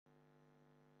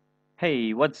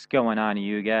Hey, what's going on,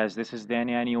 you guys? This is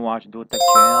Danny and you watch Do Tech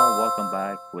channel. Welcome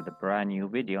back with a brand new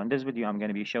video. In this video, I'm going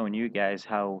to be showing you guys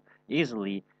how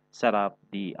easily set up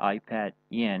the iPad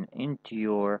into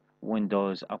your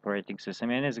Windows operating system,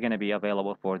 and it's going to be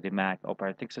available for the Mac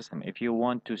operating system. If you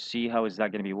want to see how is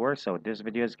that going to be work, so this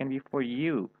video is going to be for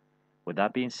you. With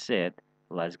that being said,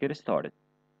 let's get started.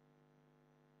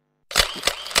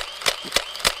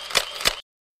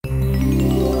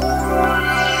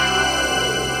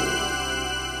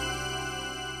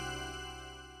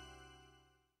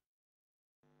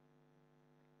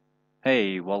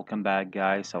 Hey, welcome back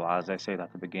guys. So as I said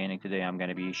at the beginning, today I'm going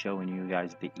to be showing you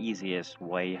guys the easiest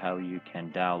way how you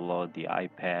can download the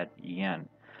iPad yen.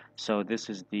 So this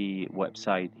is the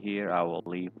website here. I will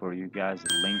leave for you guys.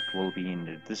 The link will be in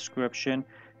the description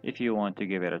if you want to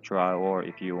give it a try or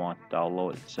if you want to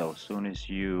download it. So as soon as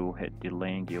you hit the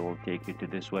link, it will take you to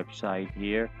this website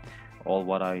here. All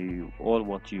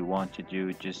what you want to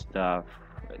do, just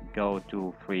go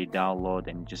to free download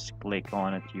and just click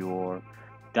on it. Your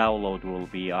download will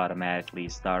be automatically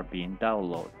start being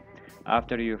download.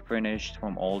 After you're finished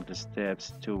from all the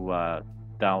steps to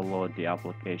download the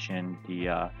application,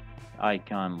 the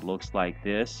icon looks like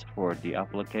this for the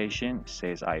application. It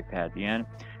says IPADIAN,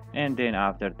 and then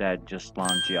after that just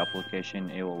launch the application.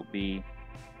 It will be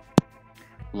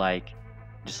like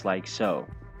just like so,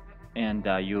 and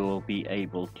you will be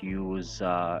able to use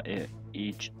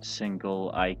each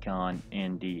single icon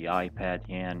in the iPad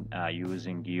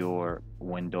using your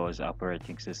Windows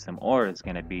operating system, or it's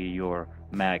going to be your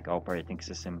Mac operating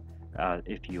system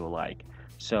if you like.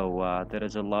 So there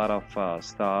is a lot of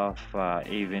stuff.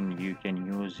 Even you can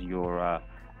use your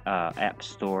app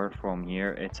store from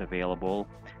here. It's available.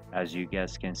 As you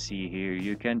guys can see here,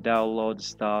 you can download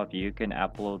stuff, you can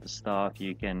upload stuff,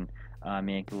 you can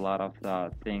make a lot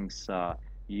of things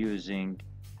using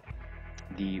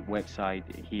the website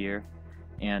here.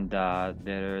 And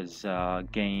there's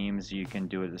games. You can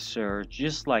do the search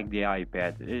just like the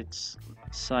iPad.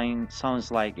 Sounds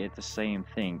like it's the same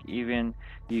thing. Even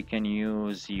you can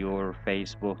use your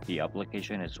Facebook. The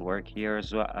application is work here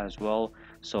as well.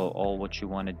 So all what you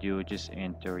want to do, just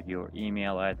enter your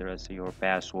email address, your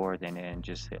password, and then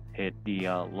just hit the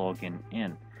login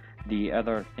in. The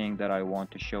other thing that I want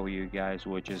to show you guys,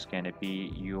 which is going to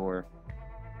be your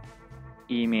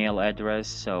email address.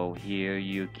 So here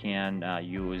you can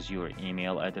use your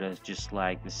email address just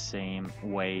like the same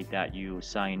way that you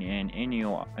sign in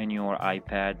your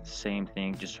iPad. Same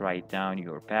thing, just write down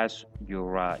your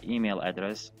email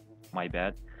address. My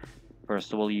bad.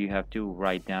 First of all, you have to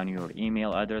write down your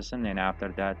email address, and then after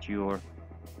that you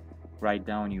write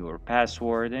down your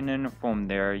password, and then from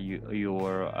there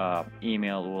your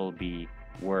email will be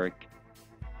work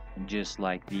just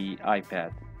like the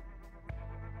iPad.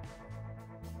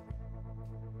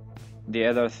 The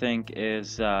other thing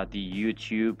is the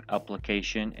YouTube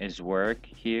application is work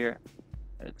here.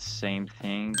 It's same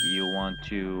thing. You want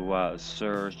to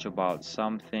search about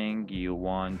something, you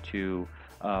want to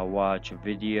watch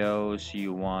videos,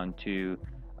 you want to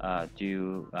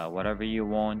do whatever you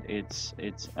want. It's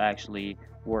actually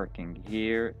working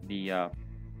here. The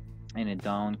in the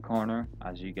down corner,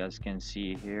 as you guys can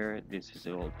see here, it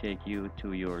will take you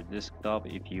to your desktop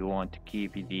if you want to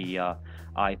keep the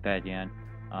iPad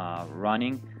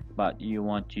running, but you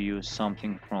want to use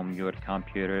something from your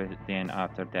computer. Then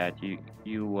after that you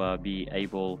be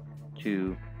able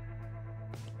to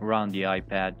run the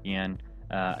iPad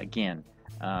again.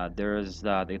 There's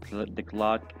the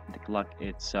clock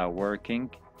it's working.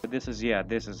 This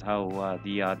is how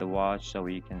the watch, so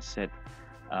you can set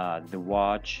the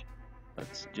watch.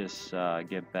 Let's just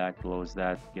get back, close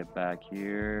that, get back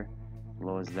here,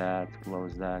 close that,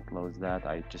 close that, close that.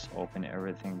 I just open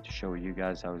everything to show you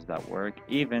guys how does that work.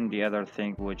 Even the other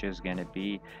thing, which is gonna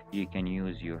be, you can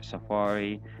use your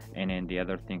Safari, and then the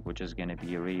other thing which is gonna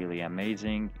be really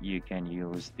amazing, you can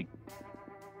use the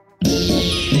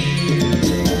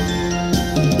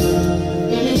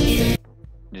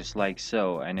just like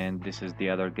so. And then this is the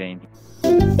other game.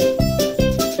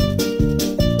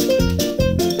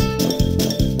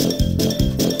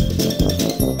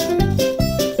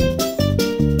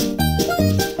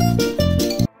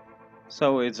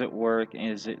 So is it work?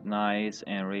 Is it nice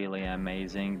and really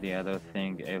amazing? The other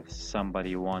thing, if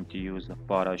somebody want to use the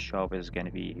Photoshop, is going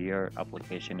to be here.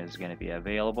 Application is going to be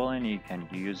available and you can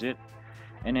use it.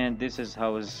 And then this is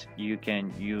how you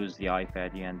can use the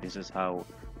iPad, and this is how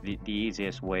the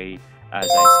easiest way, as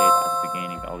I said at the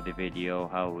beginning of the video,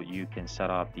 how you can set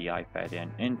up the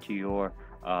iPad into your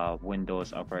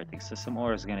Windows operating system,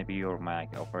 or it's going to be your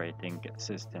Mac operating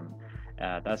system.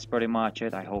 That's pretty much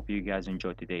it. I hope you guys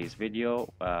enjoyed today's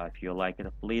video. If you like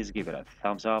it, please give it a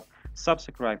thumbs up.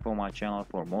 Subscribe for my channel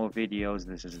for more videos.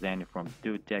 This is Danny from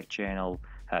Dude Tech channel.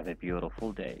 Have a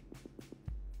beautiful day.